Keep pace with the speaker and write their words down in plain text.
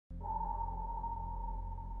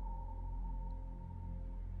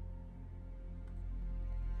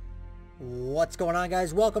What's going on,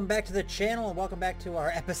 guys? Welcome back to the channel and welcome back to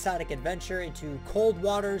our episodic adventure into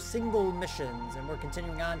Coldwater single missions, and we're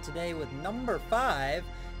continuing on today with number 5,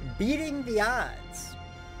 Beating the Odds.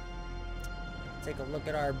 Take a look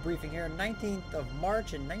at our briefing here. 19th of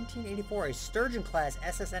March in 1984, a Sturgeon-class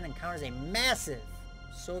SSN encounters a massive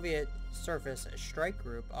Soviet surface strike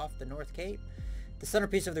group off the North Cape. The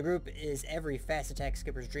centerpiece of the group is every fast attack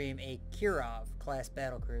skipper's dream, a Kirov-class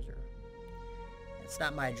battlecruiser. It's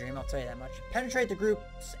not my dream, I'll tell you that much. Penetrate the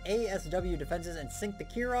group's ASW defenses and sink the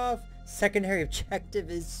Kirov. Secondary objective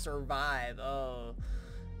is survive. Oh,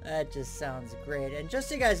 that just sounds great. And just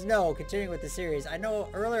so you guys know, continuing with the series, I know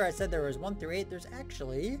earlier I said there was 1 through 8. There's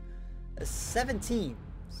actually a 17.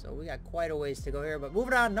 So we got quite a ways to go here. But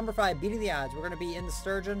moving on, number 5, Beating the Odds. We're going to be in the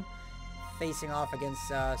Sturgeon, facing off against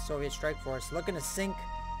Soviet Strike Force, looking to sink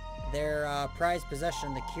their prized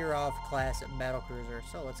possession, the Kirov-class battlecruiser.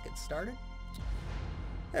 So let's get started.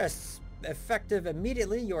 Yes, effective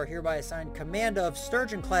immediately, you are hereby assigned command of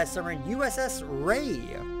Sturgeon-class submarine USS Ray,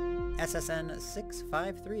 SSN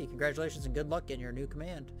 653. Congratulations and good luck in your new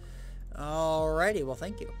command. Alrighty, well,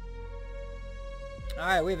 thank you.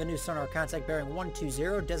 Alright, we have a new sonar contact bearing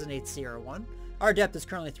 120, designate Sierra 1. Our depth is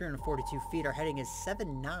currently 342 feet. Our heading is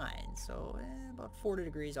 79, so about 40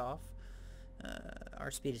 degrees off.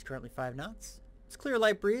 Our speed is currently 5 knots. It's clear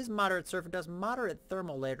light breeze, moderate surface dust, moderate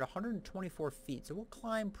thermal layer at 124 feet. So we'll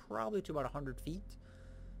climb probably to about 100 feet.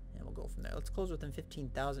 And we'll go from there. Let's close within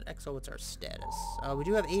 15,000. XO, what's our status? We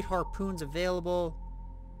do have 8 harpoons available.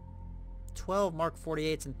 12 Mark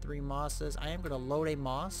 48s and 3 Mosses. I am going to load a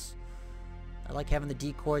Moss. I like having the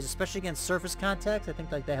decoys, especially against surface contacts. I think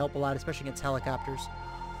they help a lot, especially against helicopters.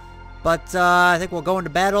 But I think we'll go into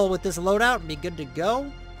battle with this loadout and be good to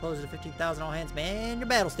go. Close to 15,000. All hands man your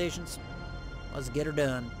battle stations. Let's get her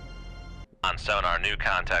done. On sonar, new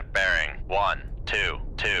contact bearing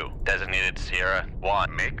 122, designated Sierra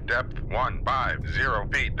 1. Make depth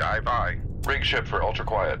 150 feet, dive I. Rig ship for ultra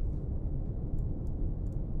quiet.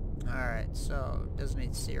 Alright, so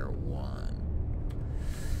designate Sierra 1.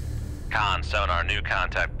 Con sonar, new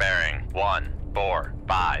contact bearing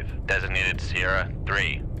 145, designated Sierra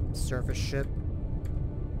 3. Surface ship.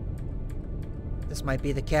 This might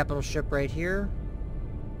be the capital ship right here.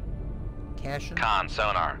 Cashin. Con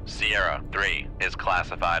sonar, Sierra 3 is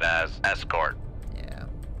classified as escort. Yeah.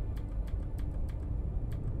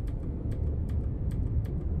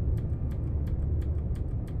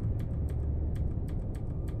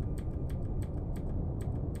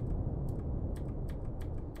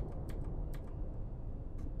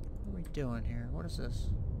 What are we doing here? What is this?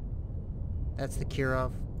 That's the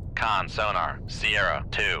Kirov. Con sonar, Sierra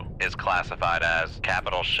 2 is classified as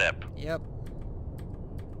capital ship. Yep.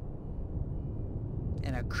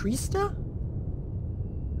 And a Krista?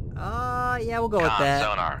 Yeah, we'll go with that.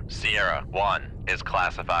 Con sonar, Sierra 1 is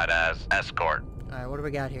classified as escort. Alright, what do we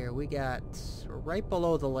got here? We got right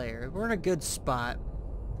below the layer. We're in a good spot.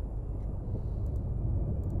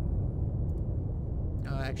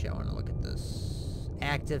 Oh, actually, I want to look at this.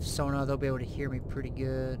 Active sonar, they'll be able to hear me pretty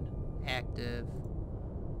good. Active.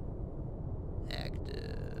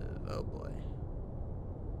 Active. Oh boy.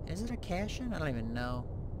 Is it a Cashin? I don't even know.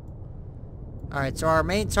 Alright, so our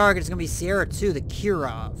main target is going to be Sierra 2, the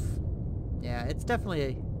Kirov. Yeah, it's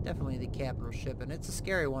definitely the capital ship, and it's a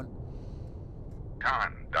scary one.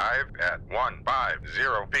 Con, dive at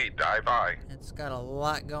 150 feet, dive I. It's got a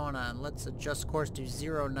lot going on. Let's adjust course to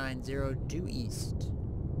 090, due east.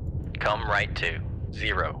 Come right to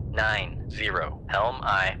 090, helm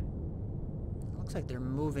I. Looks like they're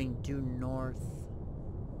moving due north.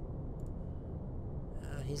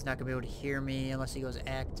 He's not going to be able to hear me unless he goes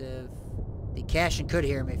active. The Cashin could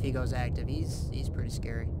hear me if he goes active. He's pretty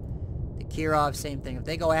scary. The Kirov, same thing. If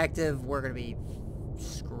they go active, we're going to be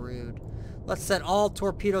screwed. Let's set all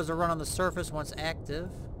torpedoes to run on the surface once active.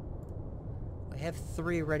 We have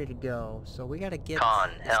 3 ready to go, so we got to get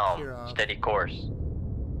Con, this helm, Kirov. steady course.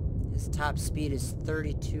 His top speed is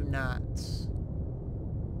 32 knots.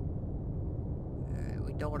 Alright,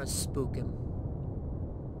 we don't want to spook him.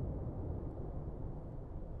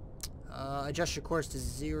 Adjust your course to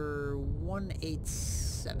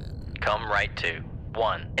 187. Come right to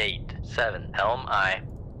 187, helm I.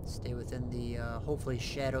 Stay within the, hopefully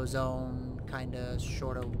shadow zone, kinda,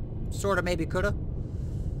 sorta, maybe coulda.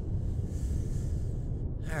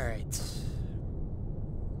 Alright.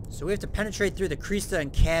 So we have to penetrate through the Krista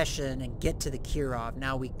and Cashin and get to the Kirov.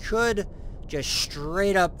 Now we could just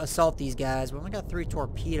straight up assault these guys. We only got 3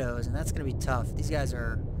 torpedoes, and that's gonna be tough. These guys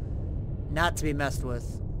are not to be messed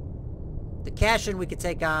with. The Cashin we could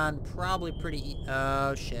take on probably pretty...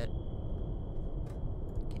 oh, shit.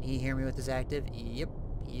 Can he hear me with his active? Yep.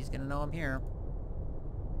 He's gonna know I'm here.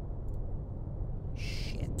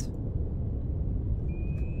 Shit.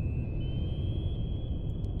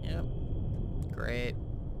 Yep. Great.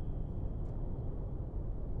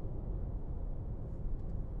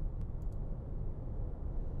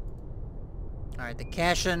 Alright, the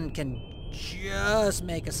Kashin can just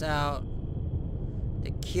make us out.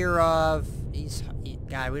 The Kirov,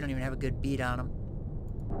 God, we don't even have a good beat on him.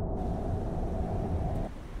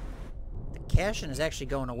 The Kashin is actually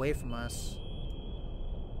going away from us.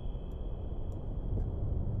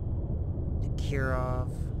 The Kirov.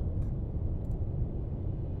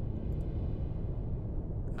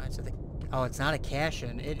 Alright, so oh, it's not a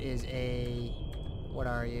Kashin. It is a... What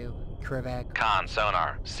are you? Krivak. Con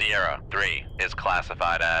sonar, Sierra 3 is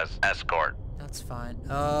classified as escort. That's fine.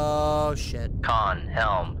 Oh, shit. Con,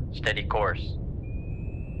 helm, steady course.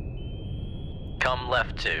 Come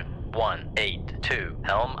left to 182,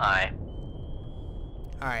 helm aye.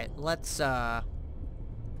 Alright, let's, oh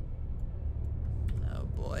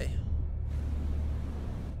boy.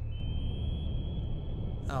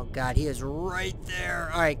 Oh god, he is right there.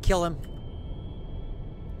 Alright, kill him.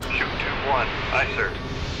 Shoot 2-1. Aye, sir.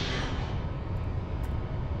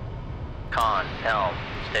 Con, helm,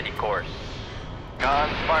 steady course. Con,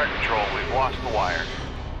 fire control. We've lost the wire.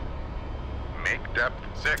 Make depth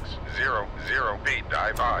 600 feet.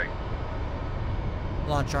 Dive aye.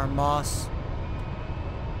 Launch our Moss.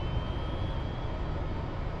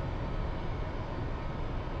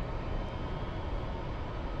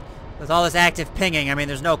 With all this active pinging, I mean,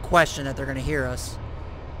 there's no question that they're going to hear us.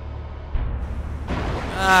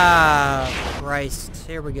 Ah, Christ.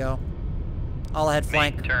 Here we go. All ahead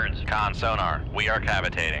flank. Make turns. Con sonar, we are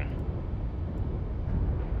cavitating.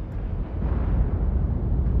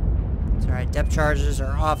 It's alright, depth charges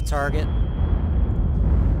are off target.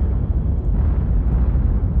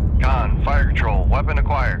 Con, fire control. Weapon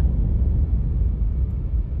acquired.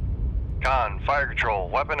 Con, fire control.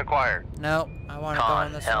 Weapon acquired. No, I want to go on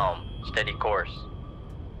Con, this helm, steady course.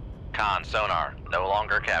 Con sonar, no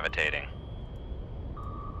longer cavitating.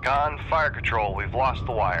 Con, fire control. We've lost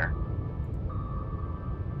the wire.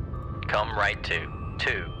 Come right to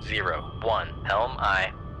 201, helm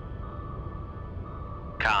aye.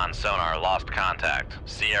 Con sonar, lost contact.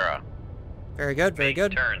 Sierra. one. Very good, very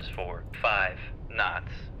good. Turns for 5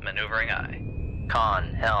 knots, maneuvering aye.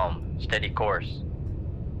 Con, helm, steady course.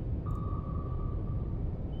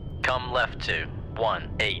 Come left to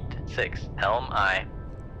 186, helm aye.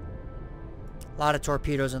 A lot of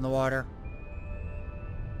torpedoes in the water.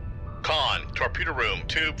 Con, torpedo room,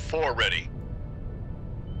 tube 4 ready.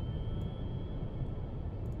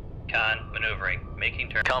 Con, maneuvering, making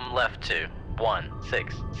turn. Come left to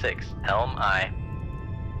 166, helm aye.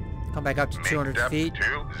 Come back up to Make 200 depth feet.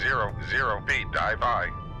 200 feet. Dive aye.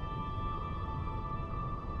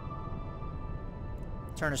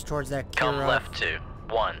 Turn us towards that Come Kirov. left to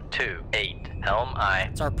 128, helm aye.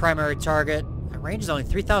 It's our primary target. Our range is only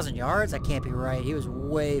 3,000 yards? That can't be right. He was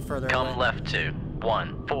way further Come away. left to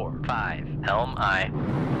 145, helm aye.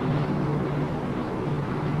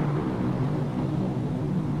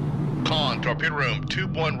 Con, torpedo room,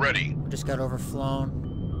 tube 1 ready. We just got overflown.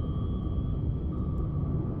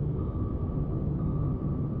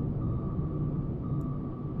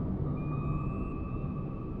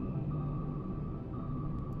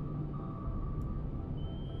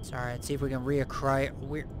 It's alright. Let's see if we can reacquire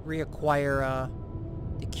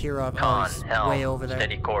the Kirov. Con, Oh, he's helm, way over there.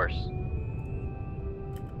 steady course.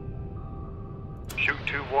 Shoot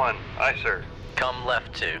 2-1. Aye, sir. Come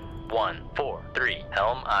left to 143,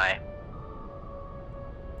 helm aye.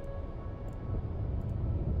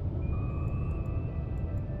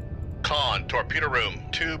 Con, torpedo room,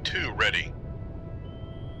 tube 2 ready.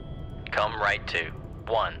 Come right to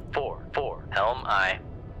 144, helm aye.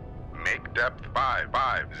 Make depth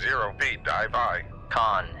 550 feet. Dive aye.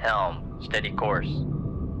 Con, helm, steady course.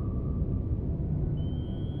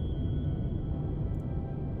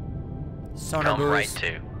 Sonar Come right boost.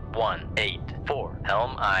 to 184,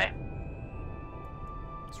 helm aye.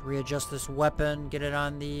 Let's readjust this weapon. Get it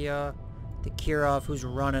on the Kirov, who's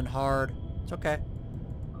running hard. It's okay.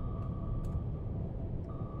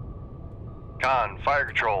 Con, fire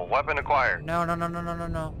control. Weapon acquired. No, no, no, no, no, no,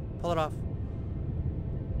 no. Pull it off.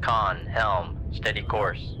 Con, helm, steady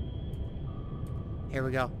course. Here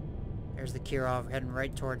we go. There's the Kirov heading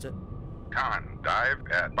right towards it. Con, dive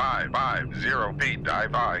at 550 feet.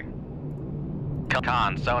 Dive aye.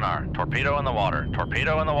 Con sonar, torpedo in the water.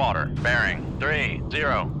 Torpedo in the water. Bearing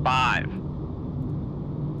 305.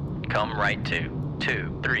 Come right to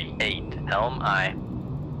 238, helm aye.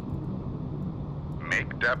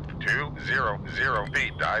 Make depth 200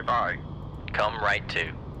 feet. Dive aye. Come right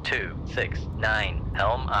to 269.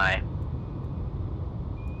 Helm aye.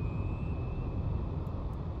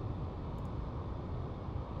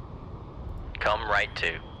 Come right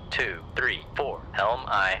to 234. Helm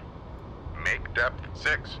aye. Make depth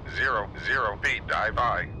 600 feet. Dive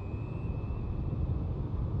aye.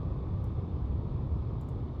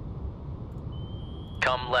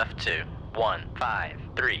 Come left to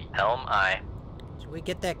 153. Helm aye. Did we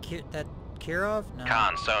get that Kirov? No.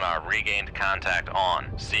 Con sonar regained contact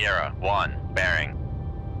on Sierra 1 bearing.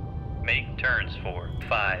 Make turns for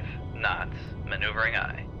 5 knots. Maneuvering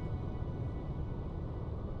aye.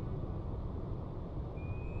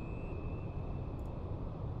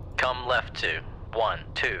 Come left to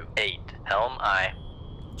 128. Helm aye.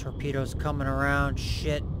 Torpedoes coming around.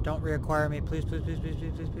 Shit. Don't reacquire me. Please, please, please, please,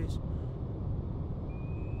 please, please, please.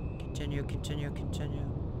 Continue, continue, continue.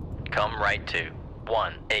 Come right to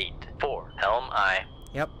 184. Helm aye.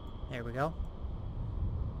 Yep. There we go.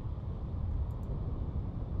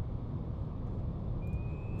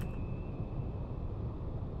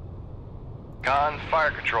 Con,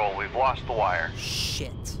 fire control, we've lost the wire.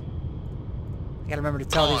 Shit. I gotta remember to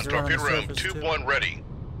tell Con, these to run on the torpedo room surface, too. 2-1 ready.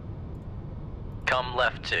 Come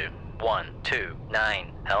left to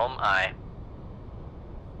 129. Helm aye.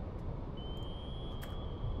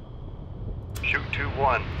 Shoot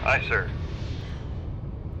 2-1. Aye, sir.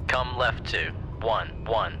 Come left to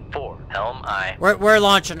 114. Helm aye. We're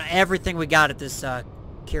launching everything we got at this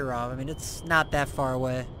Kirov. I mean, it's not that far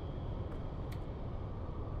away.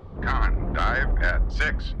 Con, dive at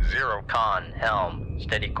 60. Con, helm,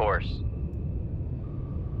 steady course.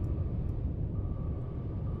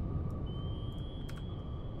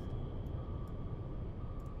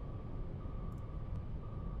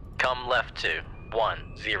 Come left to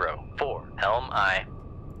 104. Helm aye.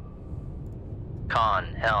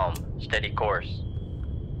 Con, helm, steady course.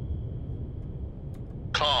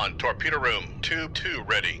 Con, torpedo room 2-2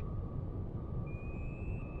 ready.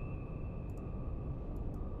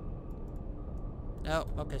 Oh,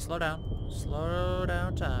 okay, slow down. Slow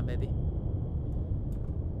down time, baby.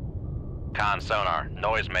 Con sonar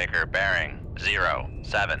noisemaker bearing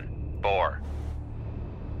 074.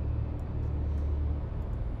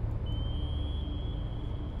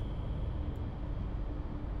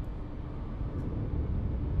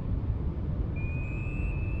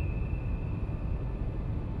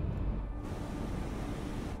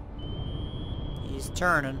 He's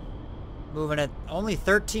turning. Moving at only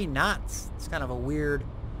 13 knots. It's kind of a weird...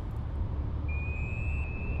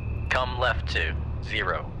 Come left to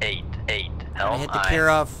 088. Gonna Helm hit the aye.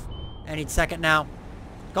 Kirov any second now.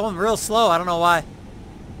 Going real slow. I don't know why.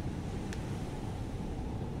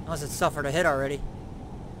 Unless it suffered a hit already.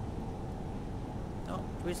 Oh,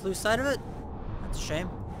 did we just lose sight of it? That's a shame.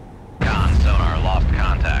 Con sonar lost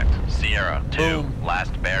contact. Sierra 2 Boom.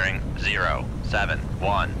 last bearing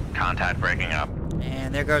 071. Contact breaking up.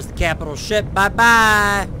 And there goes the capital ship.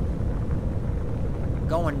 Bye-bye.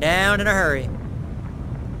 Going down in a hurry.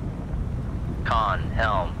 Con,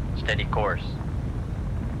 helm, steady course.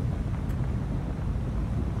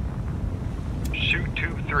 Shoot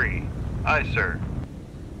 2-3. Aye, sir.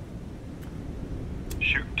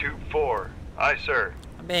 Shoot 2-4. Aye, sir.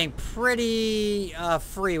 I'm being pretty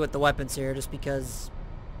free with the weapons here just because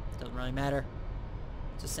it doesn't really matter.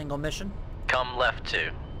 It's a single mission. Come left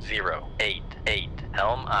to 088.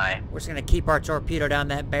 Helm aye. We're just going to keep our torpedo down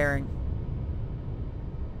that bearing.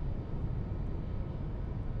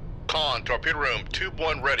 Con, torpedo room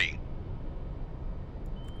 2-1 ready.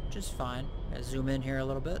 Which is fine. Gotta zoom in here a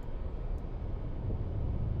little bit.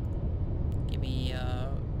 Give me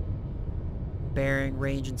bearing,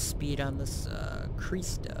 range, and speed on this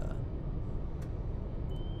Krista.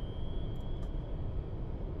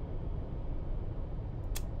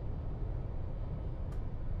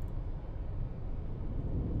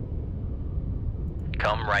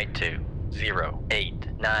 Come right to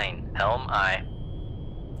 089. Helm aye.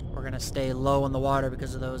 We're gonna stay low in the water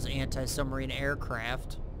because of those anti-submarine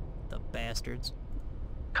aircraft. The bastards.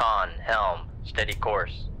 Con, helm, steady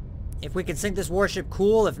course. If we can sink this warship,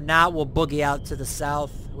 cool. If not, we'll boogie out to the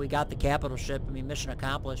south. We got the capital ship. I mean, mission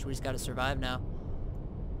accomplished. We just gotta survive now.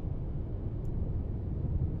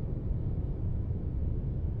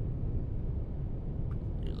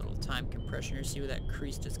 Do a little time compression here. See where that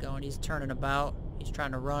crease is going. He's turning about. He's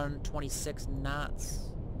trying to run 26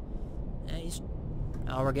 knots. Yeah, he's...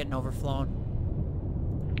 Oh, we're getting overflown.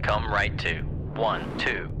 Come right to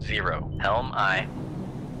 120. Helm aye.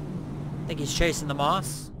 I think he's chasing the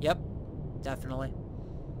Moss. Yep, definitely.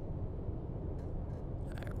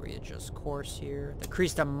 Alright, readjust course here. The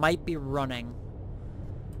Krista might be running,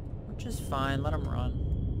 which is fine. Let him run.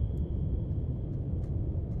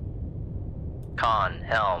 Con,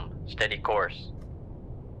 helm, steady course.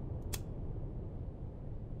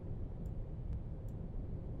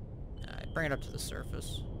 Alright, bring it up to the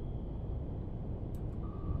surface.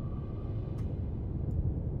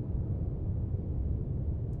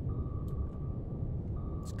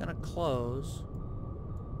 It's gonna close.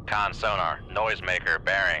 Con sonar, noisemaker,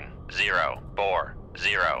 bearing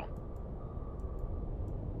 040.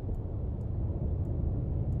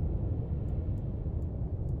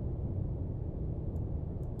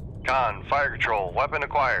 Con, fire control, weapon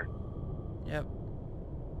acquired. Yep.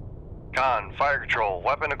 Con, fire control,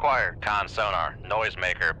 weapon acquired. Con sonar,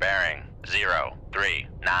 noisemaker, bearing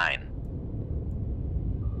 039.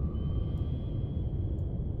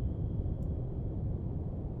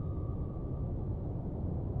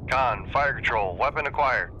 Con, fire control, weapon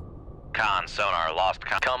acquired. Con sonar, lost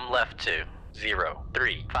con. Come left to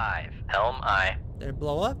 035. Helm aye. Did it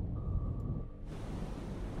blow up?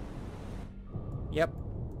 Yep.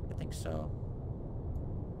 I think so.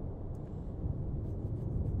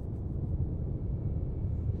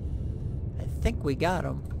 I think we got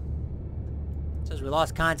him. It says we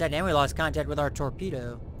lost contact and we lost contact with our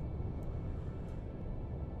torpedo.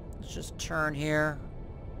 Let's just turn here.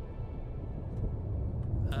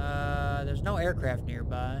 There's no aircraft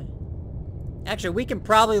nearby. Actually, we can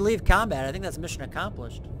probably leave combat. I think that's mission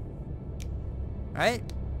accomplished. Right?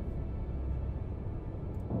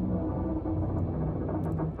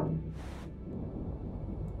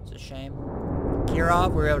 It's a shame. Kirov,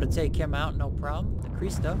 we were able to take him out, no problem. The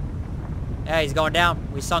Cristo. Yeah, he's going down.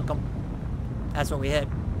 We sunk him. That's what we hit.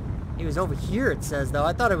 He was over here, it says, though.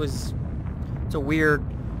 I thought it was... It's a weird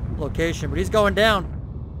location, but he's going down.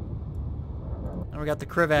 And we got the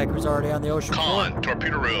Krivak, who's already on the ocean floor. Con,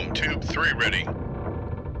 torpedo room, tube 3 ready.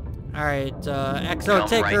 Alright, XO, Come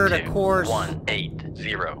take right her to course...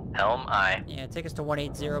 180. Helm aye. Yeah, take us to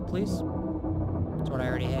 180, please. That's what I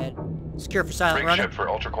already had. Secure for silent Ring running. ship for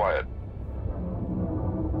ultra quiet.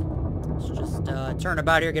 Let's just turn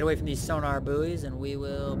about here, get away from these sonar buoys, and we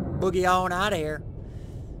will boogie on out of here.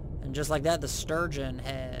 And just like that, the Sturgeon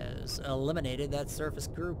has eliminated that surface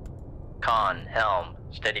group. Con, helm,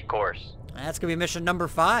 steady course. That's going to be mission number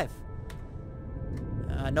 5.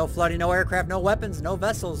 No flooding, no aircraft, no weapons, no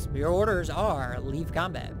vessels. Your orders are leave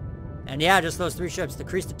combat. And yeah, just those 3 ships. The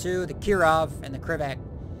Krista 2, the Kirov, and the Krivak.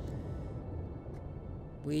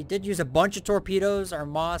 We did use a bunch of torpedoes, our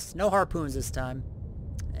Moss. No harpoons this time.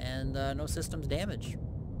 And no systems damage.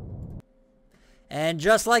 And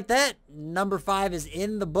just like that, number 5 is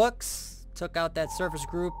in the books. Took out that surface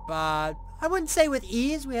group. I wouldn't say with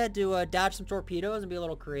ease. We had to dodge some torpedoes and be a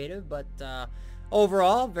little creative. But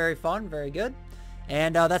overall, very fun, very good.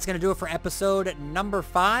 And that's going to do it for episode number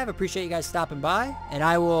 5. Appreciate you guys stopping by. And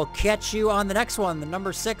I will catch you on the next one. The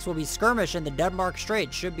number 6 will be Skirmish in the Denmark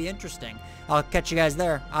Strait. Should be interesting. I'll catch you guys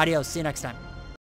there. Adios. See you next time.